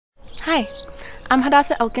Hi, I'm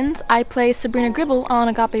Hadassah Elkins. I play Sabrina Gribble on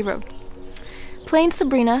Agape Road. Playing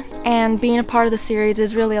Sabrina and being a part of the series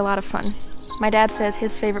is really a lot of fun. My dad says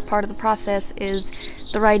his favorite part of the process is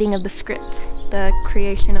the writing of the script, the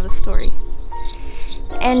creation of a story.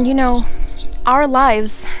 And you know, our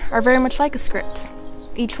lives are very much like a script.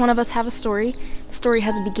 Each one of us have a story. The story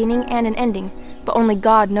has a beginning and an ending, but only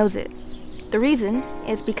God knows it. The reason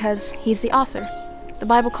is because He's the author. The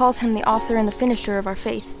Bible calls Him the author and the finisher of our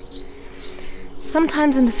faith.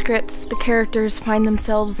 Sometimes in the scripts, the characters find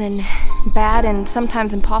themselves in bad and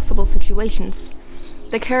sometimes impossible situations.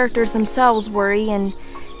 The characters themselves worry and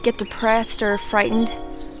get depressed or frightened.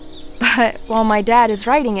 But while my dad is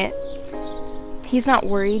writing it, he's not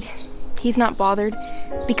worried, he's not bothered,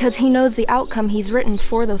 because he knows the outcome he's written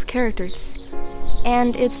for those characters.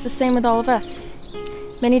 And it's the same with all of us.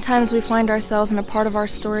 Many times we find ourselves in a part of our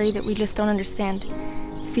story that we just don't understand.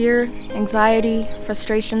 Fear, anxiety,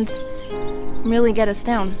 frustrations really get us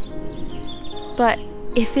down. But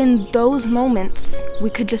if in those moments we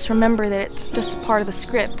could just remember that it's just a part of the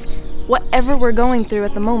script, whatever we're going through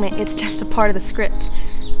at the moment, it's just a part of the script.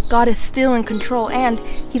 God is still in control and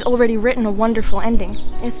He's already written a wonderful ending.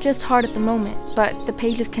 It's just hard at the moment, but the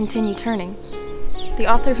pages continue turning.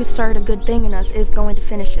 The author who started a good thing in us is going to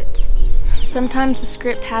finish it. Sometimes the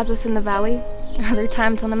script has us in the valley, other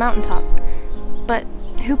times on the mountaintop. But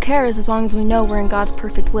who cares as long as we know we're in God's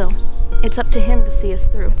perfect will? It's up to Him to see us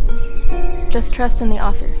through. Just trust in the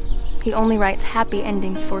author. He only writes happy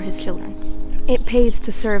endings for His children. It pays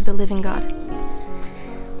to serve the living God.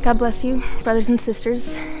 God bless you, brothers and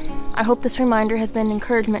sisters. I hope this reminder has been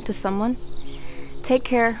encouragement to someone. Take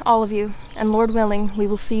care, all of you, and Lord willing, we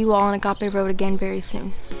will see you all on Agape Road again very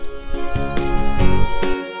soon.